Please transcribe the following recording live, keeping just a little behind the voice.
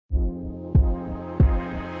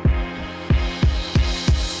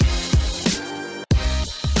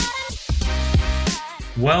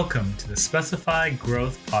Welcome to the Specify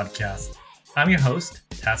Growth Podcast. I'm your host,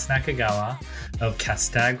 Tats Nakagawa of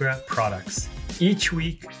Castagra Products. Each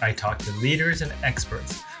week, I talk to leaders and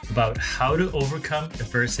experts about how to overcome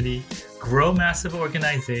adversity, grow massive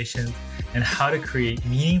organizations, and how to create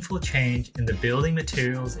meaningful change in the building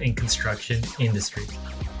materials and construction industry.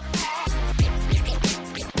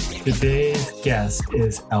 Today's guest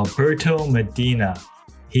is Alberto Medina.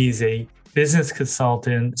 He's a business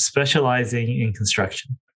consultant specializing in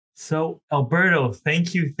construction. So, Alberto,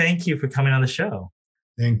 thank you for coming on the show.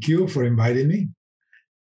 Thank you for inviting me.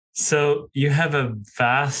 So, you have a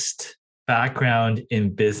vast background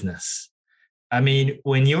in business. I mean,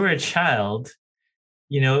 when you were a child,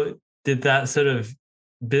 did that sort of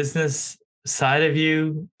business side of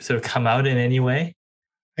you sort of come out in any way?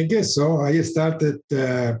 I guess so. I started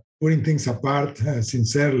putting things apart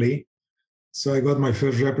sincerely. So I got my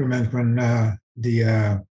first reprimand when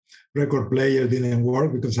the record player didn't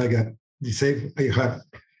work because I got disabled. I had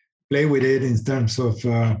play with it in terms of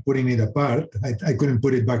putting it apart. I couldn't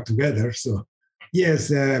put it back together. So yes,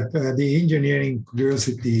 the engineering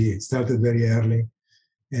curiosity started very early,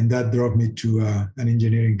 and that drove me to an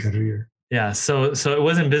engineering career. Yeah. So it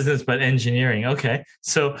wasn't business, but engineering. Okay.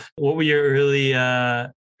 So what were your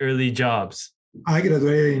early jobs? I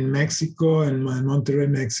graduated in Mexico, in Monterrey,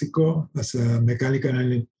 Mexico, as a mechanical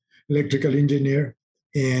and electrical engineer.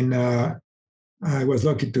 And I was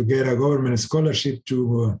lucky to get a government scholarship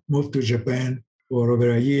to move to Japan for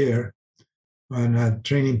over a year on a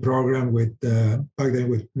training program with back then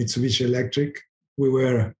with Mitsubishi Electric. We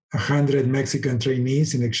were 100 Mexican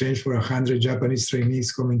trainees in exchange for 100 Japanese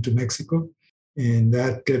trainees coming to Mexico. And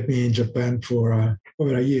that kept me in Japan for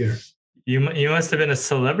over a year. You must have been a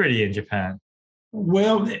celebrity in Japan.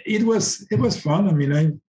 Well, it was fun. I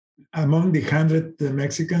mean, among the 100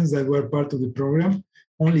 Mexicans that were part of the program,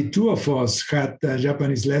 only 2 of us had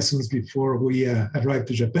Japanese lessons before we arrived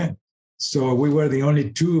to Japan. So we were the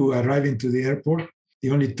only 2 arriving to the airport,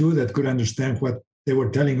 the only 2 that could understand what they were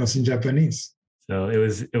telling us in Japanese. So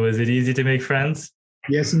was it easy to make friends?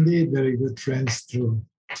 Yes, indeed, very good friends too.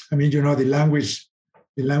 I mean, the language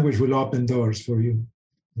will open doors for you.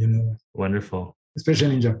 Wonderful.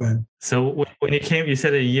 Especially in Japan. So when you came, you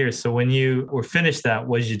said a year. So when you were finished that,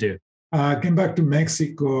 what did you do? I came back to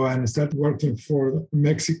Mexico and started working for a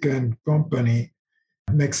Mexican company,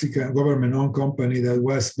 Mexican government-owned company that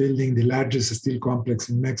was building the largest steel complex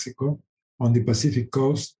in Mexico on the Pacific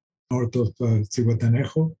coast, north of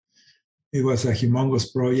Zihuatanejo. It was a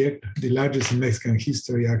humongous project, the largest in Mexican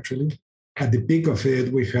history, actually. At the peak of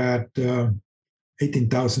it, we had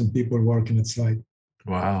 18,000 people working at site.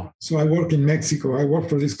 Wow. So I worked in Mexico. I worked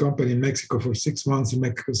for this company in Mexico for 6 months in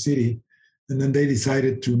Mexico City. And then they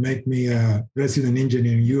decided to make me a resident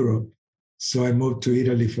engineer in Europe. So I moved to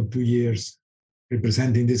Italy for 2 years,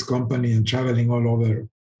 representing this company and traveling all over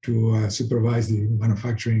to supervise the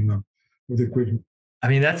manufacturing of the equipment. I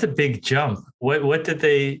mean, that's a big jump. What did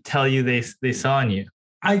they tell you they saw in you?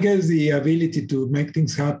 I guess the ability to make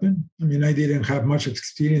things happen. I mean, I didn't have much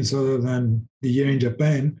experience other than the year in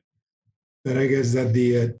Japan. But I guess that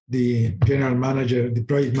the general manager, the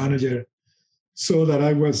project manager, saw that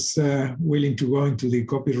I was willing to go into the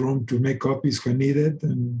copy room to make copies when needed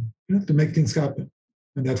and to make things happen.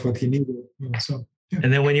 And that's what he needed. So, yeah.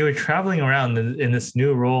 And then when you were traveling around in this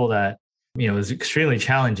new role that was extremely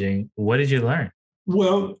challenging, what did you learn?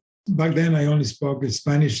 Well, back then I only spoke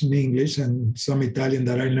Spanish and English and some Italian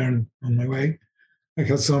that I learned on my way. I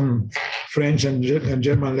had some French and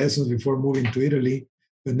German lessons before moving to Italy,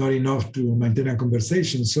 but not enough to maintain a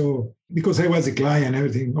conversation. So because I was a client,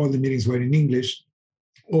 everything, all the meetings were in English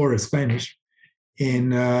or Spanish.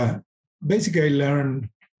 And basically I learned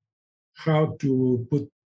how to put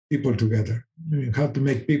people together, how to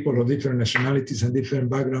make people of different nationalities and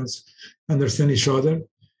different backgrounds understand each other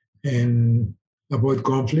and avoid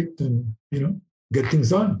conflict and, get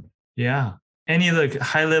things done. Yeah. Any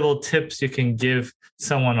high level tips you can give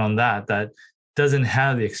someone on that doesn't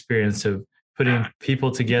have the experience of putting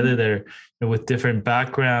people together that are with different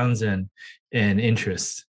backgrounds and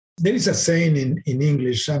interests? There is a saying in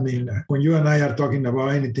English. I mean, when you and I are talking about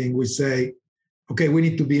anything, we say, okay, we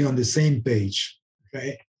need to be on the same page.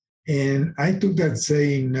 Okay. And I took that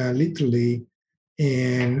saying literally,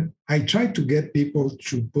 and I tried to get people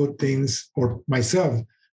to put things, or myself,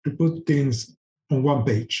 to put things on one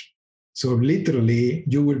page. So literally,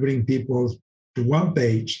 you will bring people to one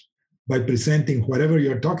page by presenting whatever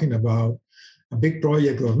you're talking about, a big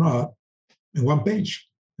project or not, in one page.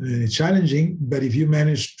 And it's challenging, but if you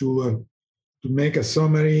manage to make a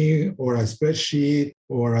summary or a spreadsheet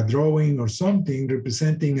or a drawing or something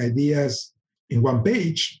representing ideas in one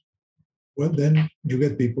page, well, then you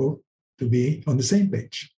get people to be on the same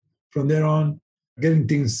page. From there on, getting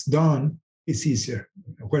things done is easier,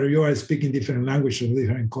 whether you are speaking different languages or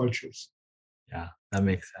different cultures. Yeah, that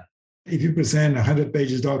makes sense. If you present a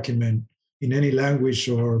 100-page document in any language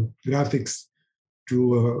or graphics to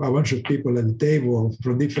a bunch of people at the table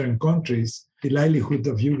from different countries, the likelihood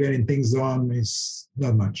of you getting things done is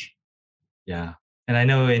not much. Yeah. And I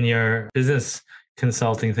know in your business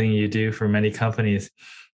consulting thing you do for many companies,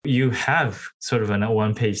 you have sort of a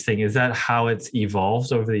one-page thing. Is that how it's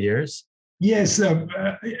evolved over the years? Yes.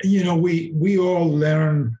 We all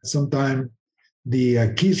learn sometime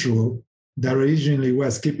the KISS rule that originally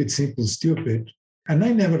was keep it simple, stupid. And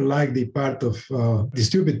I never liked the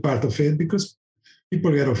stupid part of it because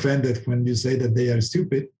people get offended when you say that they are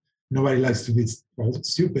stupid. Nobody likes to be called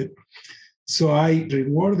stupid. So I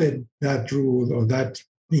rewarded that rule or that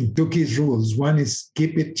in two key rules. One is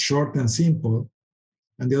keep it short and simple,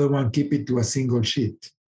 and the other one, keep it to a single sheet.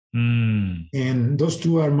 And those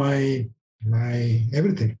two are my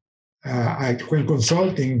everything. When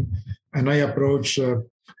consulting and I approach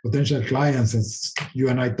potential clients, as you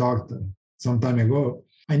and I talked some time ago,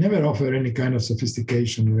 I never offer any kind of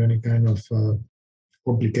sophistication or any kind of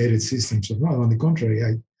complicated systems. So, no, on the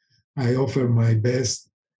contrary, I offer my best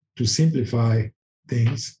to simplify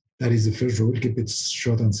things. That is the first rule, keep it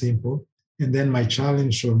short and simple. And then my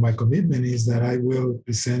challenge or my commitment is that I will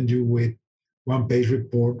present you with one-page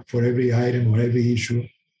report for every item or every issue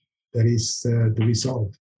that is to be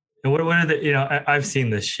solved. And what are the, I've seen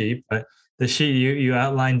this sheet, but the sheet you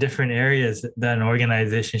outline different areas that an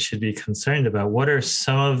organization should be concerned about. What are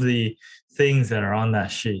some of the things that are on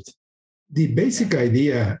that sheet? The basic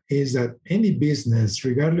idea is that any business,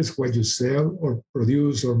 regardless of what you sell or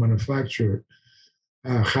produce or manufacture,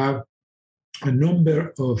 have a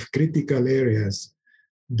number of critical areas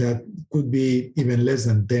that could be even less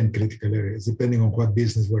than 10 critical areas, depending on what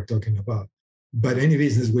business we're talking about. But any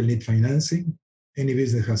business will need financing. Any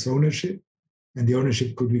business has ownership, and the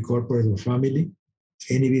ownership could be corporate or family.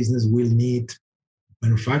 Any business will need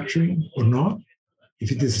manufacturing or not.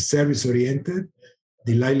 If it is service-oriented,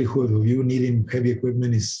 the likelihood of you needing heavy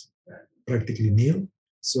equipment is practically nil.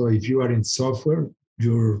 So if you are in software,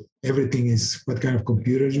 everything is what kind of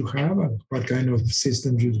computers you have and what kind of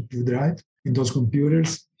systems you drive in those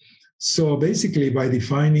computers. So basically, by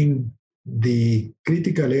defining the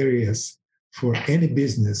critical areas for any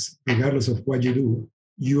business, regardless of what you do,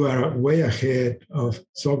 you are way ahead of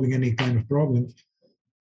solving any kind of problem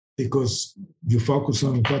because you focus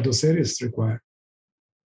on what those areas require.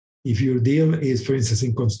 If your deal is, for instance,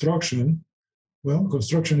 in construction, well,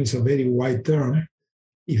 construction is a very wide term.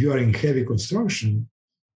 If you are in heavy construction,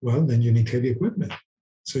 well, then you need heavy equipment.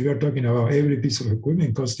 So you're talking about every piece of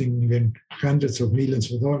equipment costing even hundreds of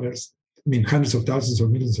millions of dollars. I mean, hundreds of thousands or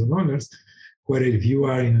millions of dollars. Where if you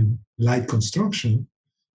are in light construction,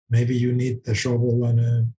 maybe you need a shovel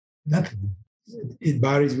and nothing. It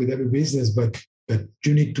varies with every business, but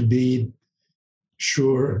you need to be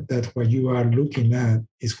sure that what you are looking at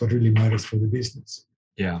is what really matters for the business.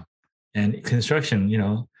 Yeah. And construction,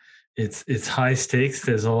 it's high stakes.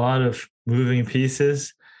 There's a lot of moving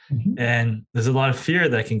pieces, and there's a lot of fear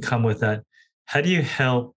that can come with that. How do you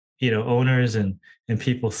help, owners and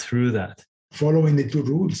people through that? Following the two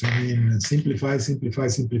rules. I mean, simplify,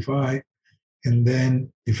 and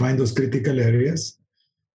then define those critical areas,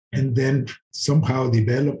 and then somehow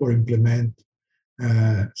develop or implement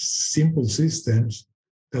simple systems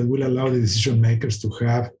that will allow the decision makers to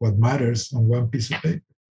have what matters on one piece of paper.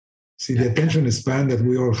 See, the attention span that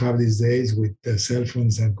we all have these days with cell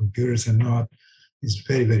phones and computers and not is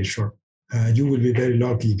very, very short. You will be very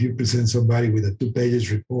lucky if you present somebody with a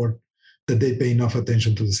 2-page report that they pay enough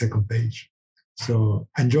attention to the second page. So,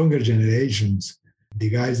 and younger generations, the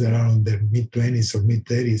guys that are on their mid-20s or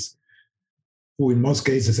mid-30s, who in most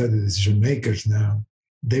cases are the decision makers now,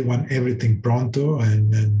 they want everything pronto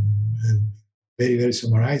and very, very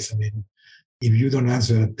summarized. I mean, if you don't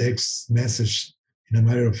answer a text message in a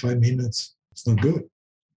matter of 5 minutes, it's not good.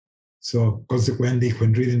 So consequently,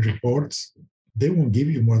 when reading reports, they won't give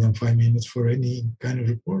you more than 5 minutes for any kind of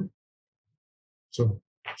report. So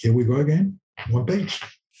here we go again, 1 page.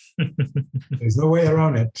 There's no way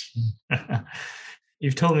around it.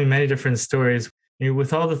 You've told me many different stories.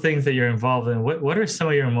 With all the things that you're involved in, what are some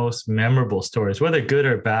of your most memorable stories, whether good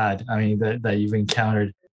or bad, that you've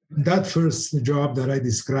encountered? That first job that I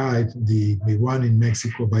described, the one in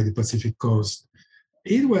Mexico by the Pacific coast,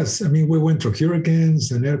 it was, we went through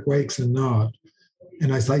hurricanes and earthquakes and not.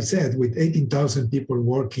 And as I said, with 18,000 people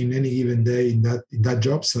working any given day in that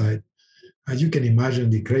job site, as you can imagine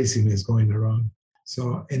the craziness going around.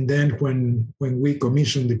 So, and then when we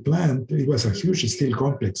commissioned the plant, it was a huge steel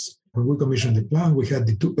complex. When we commissioned the plant, we had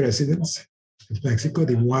the two presidents of Mexico,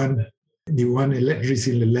 the one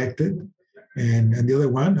recently elected, and the other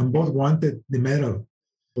one, and both wanted the medal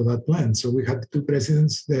for that plant. So we had the two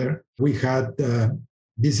presidents there. We had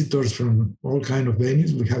visitors from all kinds of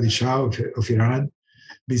venues. We had the Shah of Iran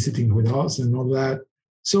visiting with us and all that.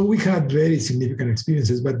 So we had very significant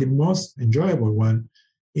experiences, but the most enjoyable one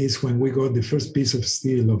is when we got the first piece of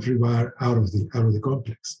steel of rebar out of the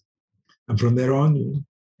complex. And from there on,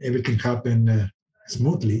 everything happened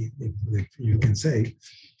smoothly, if you can say.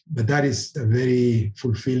 But that is a very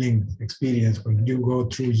fulfilling experience when you go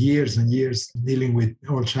through years and years dealing with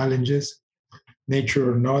all challenges, nature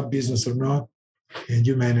or not, business or not, and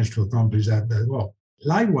you manage to accomplish that well.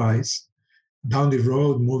 Likewise, down the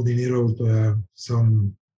road, moved the needle to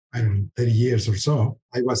some, 30 years or so,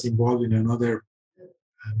 I was involved in another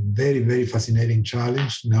very, very fascinating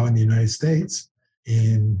challenge now in the United States.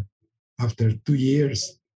 And after 2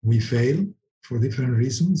 years, we failed for different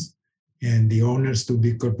reasons. And the owners, two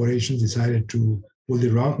big corporations, decided to pull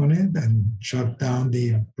the rug on it and shut down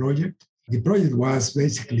the project. The project was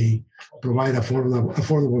basically provide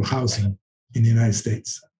affordable housing in the United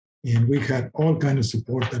States. And we had all kinds of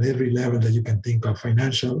support at every level that you can think of,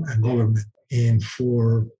 financial and government. And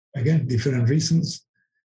for, again, different reasons,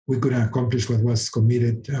 we couldn't accomplish what was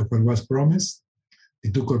committed, what was promised.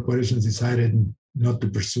 The two corporations decided not to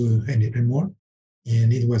pursue any anymore.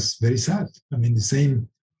 And it was very sad. The same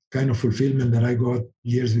kind of fulfillment that I got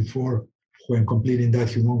years before when completing that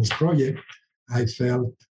humongous project, I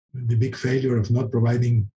felt the big failure of not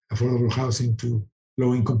providing affordable housing to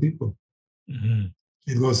low-income people. Mm-hmm.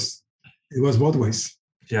 It was both ways.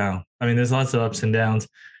 Yeah. There's lots of ups and downs.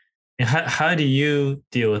 And how do you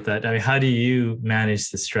deal with that? How do you manage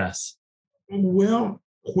the stress? Well,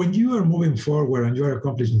 when you are moving forward and you're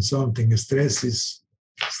accomplishing something, stress is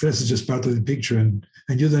just part of the picture, and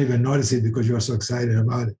you don't even notice it because you are so excited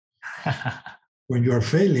about it. When you are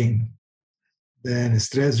failing, then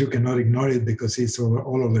stress, you cannot ignore it because it's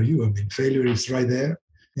all over you. Failure is right there,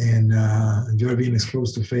 and you're being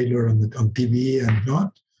exposed to failure on TV and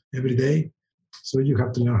not every day. So you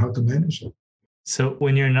have to learn how to manage it. So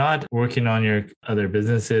when you're not working on your other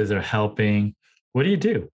businesses or helping, what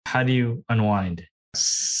do? How do you unwind?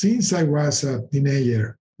 Since I was a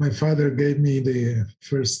teenager, my father gave me the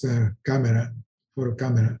first photo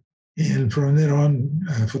camera. And from there on,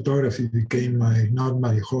 photography became not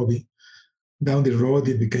my hobby. Down the road,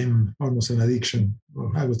 it became almost an addiction,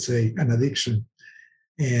 or I would say an addiction.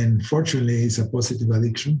 And fortunately, it's a positive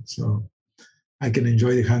addiction. So I can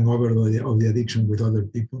enjoy the hangover of the addiction with other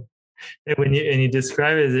people. And when you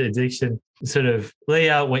describe it as an addiction, sort of lay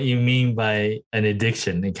out what you mean by an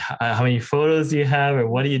addiction. Like how many photos do you have, or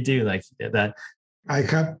what do you do like that? I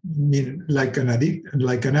have like an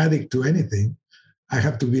addict to anything. I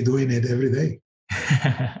have to be doing it every day.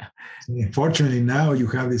 Fortunately, now you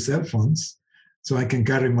have the cell phones, so I can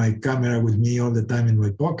carry my camera with me all the time in my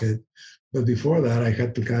pocket. But before that, I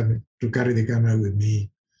had to carry the camera with me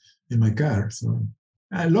in my car. So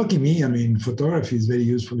lucky me, photography is very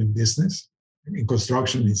useful in business. In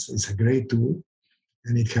construction, it's a great tool,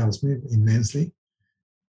 and it helps me immensely.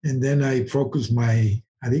 And then I focus my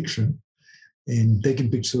addiction in taking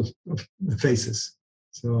pictures of faces.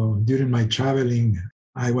 So during my traveling,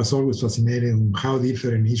 I was always fascinated on how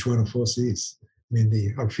different each one of us is.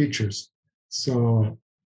 Our features. So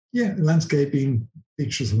yeah, landscaping,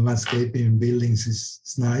 pictures of landscaping, buildings is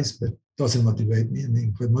nice, but doesn't motivate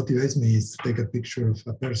me. What motivates me is to take a picture of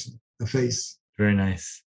a person, a face. Very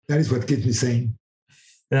nice. That is what keeps me sane.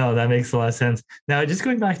 No, that makes a lot of sense. Now, just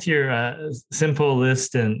going back to your simple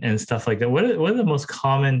list and stuff like that, what are the most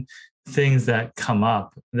common things that come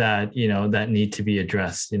up that that need to be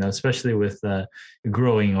addressed, especially with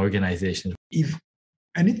growing organizations?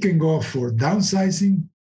 And it can go for downsizing.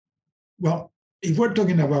 Well, if we're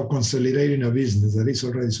talking about consolidating a business that is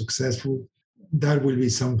already successful, that will be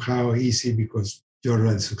somehow easy because you're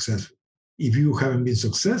already successful. If you haven't been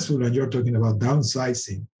successful and you're talking about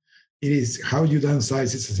downsizing, it is how you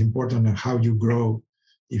downsize is as important as how you grow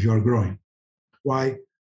if you are growing. Why?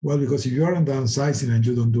 Well, because if you are downsizing and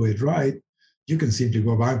you don't do it right, you can simply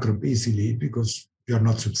go bankrupt easily because you're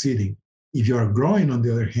not succeeding. If you are growing, on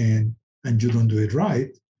the other hand, and you don't do it right,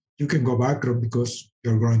 you can go bankrupt because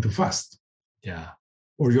you're growing too fast. Yeah.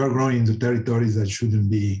 Or you're growing into territories that shouldn't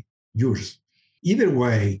be yours. Either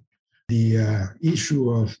way, the issue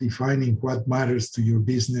of defining what matters to your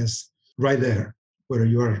business right there, whether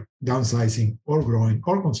you are downsizing or growing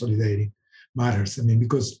or consolidating, matters.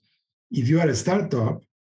 Because if you are a startup,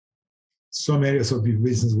 some areas of your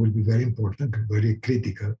business will be very important, very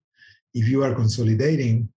critical. If you are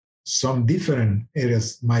consolidating, some different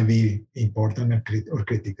areas might be important or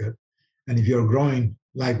critical. And if you're growing,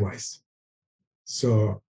 likewise.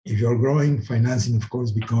 So if you're growing, financing, of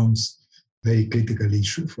course, becomes a very critical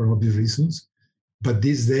issue for obvious reasons. But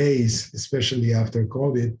these days, especially after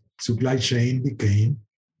COVID, supply chain became,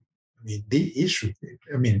 the issue.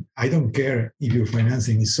 I don't care if your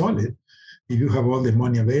financing is solid. If you have all the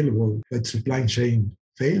money available, but supply chain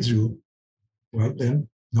fails you, well, then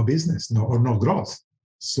no business, no growth.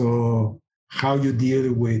 So how you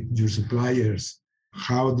deal with your suppliers,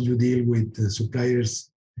 how do you deal with the suppliers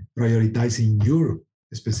prioritizing your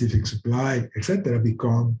specific supply, etc.,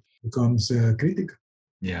 becomes critical.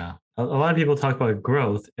 Yeah. A lot of people talk about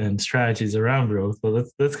growth and strategies around growth, but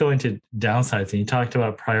let's go into downsizing. You talked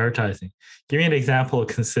about prioritizing. Give me an example of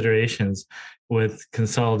considerations with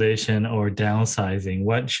consolidation or downsizing.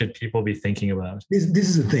 What should people be thinking about? This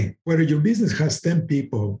is the thing. Whether your business has 10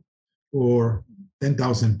 people or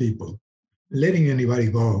 10,000 people, letting anybody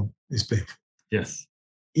go is painful. Yes.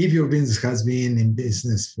 If your business has been in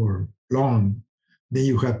business for long, then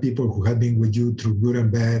you have people who have been with you through good and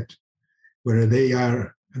bad, whether they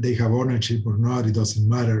have ownership or not, it doesn't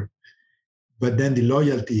matter. But then the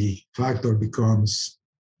loyalty factor becomes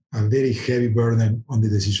a very heavy burden on the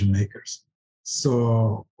decision makers.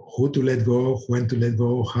 So who to let go, when to let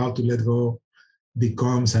go, how to let go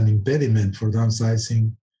becomes an impediment for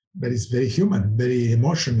downsizing, but it's very human, very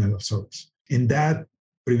emotional of sorts. And that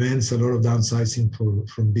prevents a lot of downsizing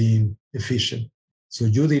from being efficient. So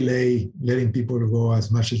you delay letting people go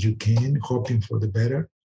as much as you can, hoping for the better.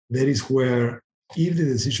 That is where, if the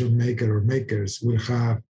decision maker or makers will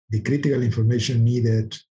have the critical information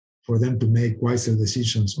needed for them to make wiser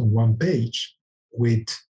decisions on one page with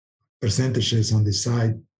percentages on the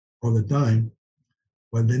side all the time,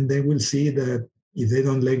 well, then they will see that if they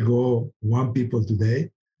don't let go one people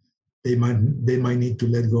today, they might need to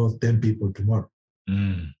let go 10 people tomorrow.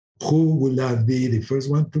 Who will that be the first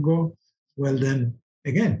one to go? Well, then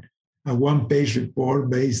again, a one-page report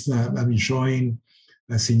based, showing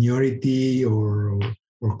seniority or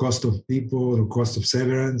cost of people or cost of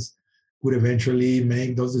severance would eventually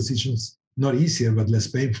make those decisions not easier, but less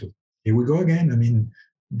painful. Here we go again.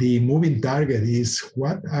 The moving target is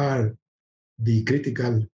what are the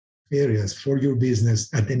critical areas for your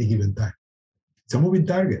business at any given time. It's a moving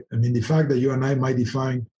target. The fact that you and I might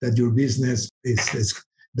define that your business is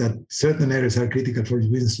that certain areas are critical for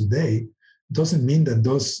your business today doesn't mean that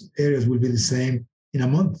those areas will be the same in a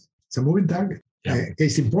month. It's a moving target. Yeah.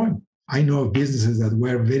 Case in point, I know of businesses that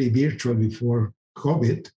were very virtual before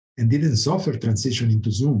COVID and didn't suffer transition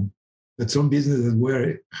into Zoom, but some businesses that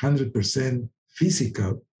were 100%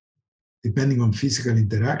 physical, depending on physical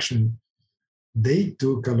interaction, they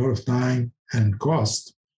took a lot of time and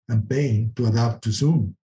cost and pain to adapt to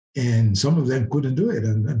Zoom. And some of them couldn't do it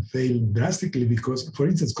and failed drastically because, for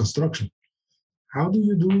instance, construction. How do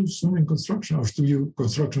you do Zoom in construction, or do you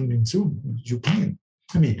construction in Zoom? You can.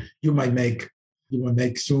 You might make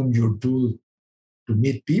Zoom your tool to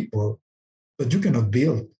meet people, but you cannot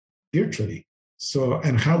build virtually. So,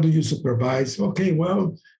 and how do you supervise? Okay,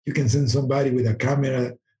 well, you can send somebody with a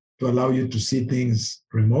camera to allow you to see things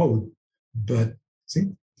remote, but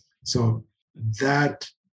so that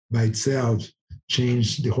by itself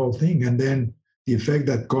changed the whole thing. And then the effect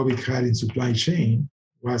that COVID had in supply chain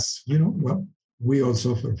was, we all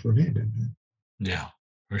suffer from it. Yeah,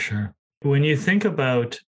 for sure. When you think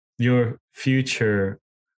about your future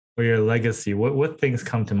or your legacy, what things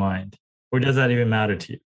come to mind? Or does that even matter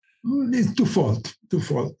to you? It's twofold. I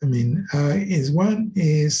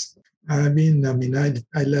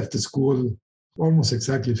left the school almost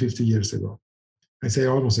exactly 50 years ago. I say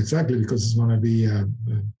almost exactly because it's going to be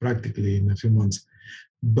practically in a few months.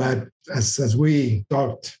 But as we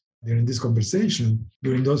talked during this conversation,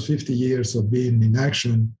 during those 50 years of being in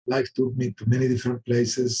action, life took me to many different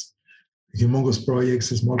places, humongous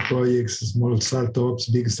projects, small startups,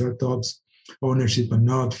 big startups, ownership and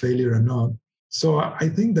not, failure and not. So I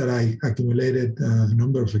think that I accumulated a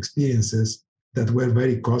number of experiences that were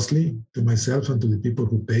very costly to myself and to the people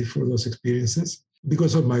who paid for those experiences.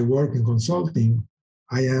 Because of my work in consulting,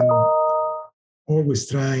 I am always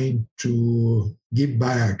trying to give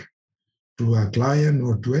back to a client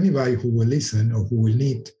or to anybody who will listen or who will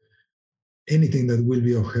need anything that will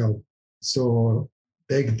be of help. So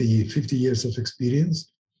take the 50 years of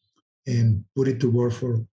experience and put it to work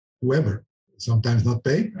for whoever. Sometimes not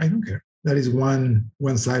paid, I don't care. That is one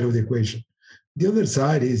side of the equation. The other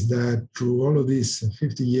side is that through all of these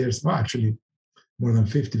 50 years, well, actually more than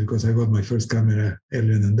 50 because I got my first camera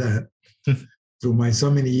earlier than that. through my so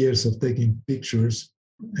many years of taking pictures,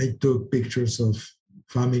 I took pictures of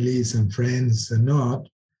families and friends and not.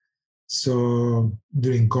 So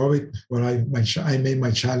during COVID, I made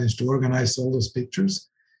my challenge to organize all those pictures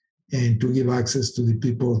and to give access to the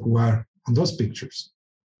people who are on those pictures.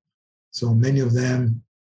 So many of them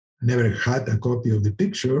never had a copy of the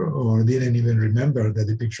picture or didn't even remember that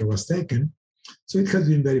the picture was taken. So it has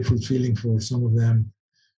been very fulfilling for some of them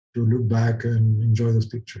to look back and enjoy those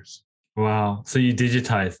pictures. Wow. So you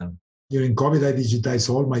digitize them? During COVID, I digitized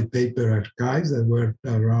all my paper archives that were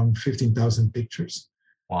around 15,000 pictures.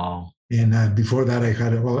 Wow. And before that, I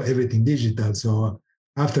had everything digital. So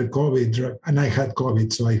after COVID, and I had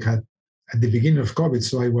COVID, so I had at the beginning of COVID,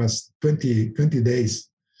 so I was 20 days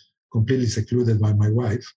completely secluded by my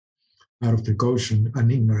wife out of precaution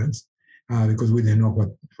and ignorance because we didn't know what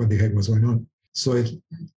the heck was going on. So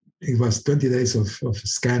it was 20 days of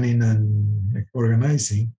scanning and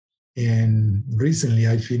organizing. And recently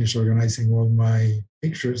I finished organizing all my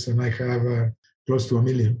pictures and I have close to 1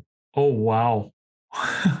 million. Oh, wow.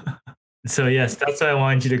 So yes, that's what I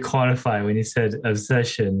wanted you to quantify when you said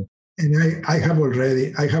obsession. And I have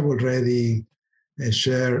already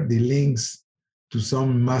shared the links to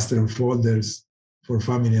some master folders for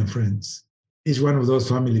family and friends. Each one of those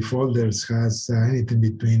family folders has anything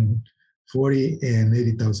between 40 and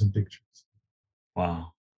 80,000 pictures.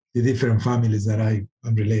 Wow. The different families that I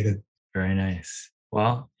am related. Very nice.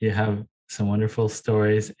 Well, you have some wonderful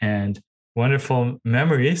stories and wonderful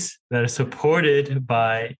memories that are supported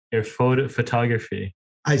by your photography.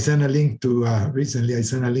 I sent a link to, recently I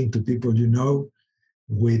sent a link to people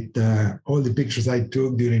with all the pictures I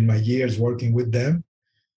took during my years working with them.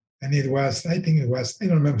 And I don't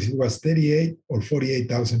remember if it was 38 or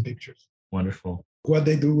 48,000 pictures. Wonderful. What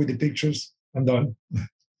they do with the pictures, I'm done.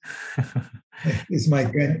 It's my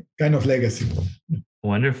kind of legacy.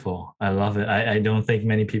 Wonderful. I love it. I don't think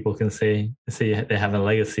many people can say they have a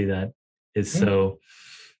legacy that is so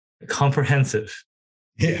comprehensive.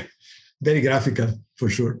 Yeah, very graphical for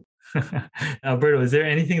sure. Alberto, is there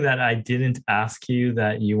anything that I didn't ask you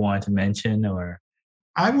that you want to mention, or?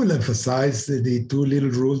 I will emphasize the two little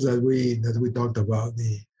rules that we talked about.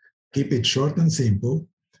 The keep it short and simple,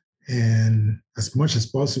 and as much as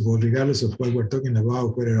possible, regardless of what we're talking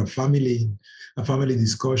about, whether a family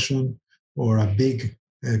discussion or a big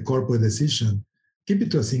corporate decision, keep it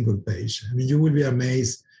to a single page. I mean, you will be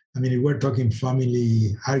amazed. I mean, if we're talking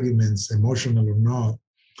family arguments, emotional or not,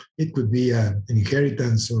 it could be an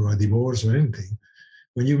inheritance or a divorce or anything.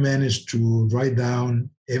 When you manage to write down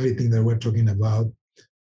everything that we're talking about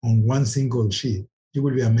on one single sheet, you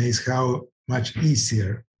will be amazed how much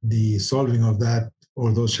easier the solving of that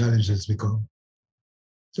or those challenges become.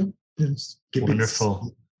 So just keep it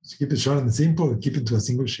short and simple, keep it to a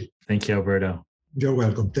single sheet. Thank you, Alberto. You're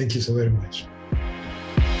welcome. Thank you so very much.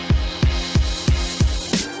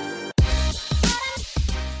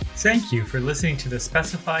 Thank you for listening to the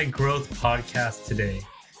Specify Growth podcast today.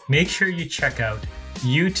 Make sure you check out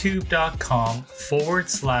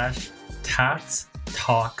youtube.com/Tats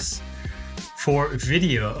Talks for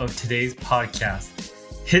video of today's podcast.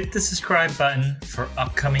 Hit the subscribe button for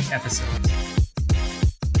upcoming episodes.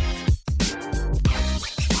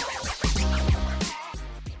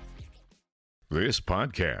 This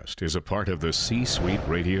podcast is a part of the C-Suite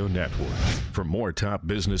Radio Network. For more top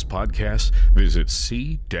business podcasts, visit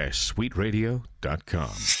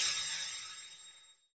c-suiteradio.com.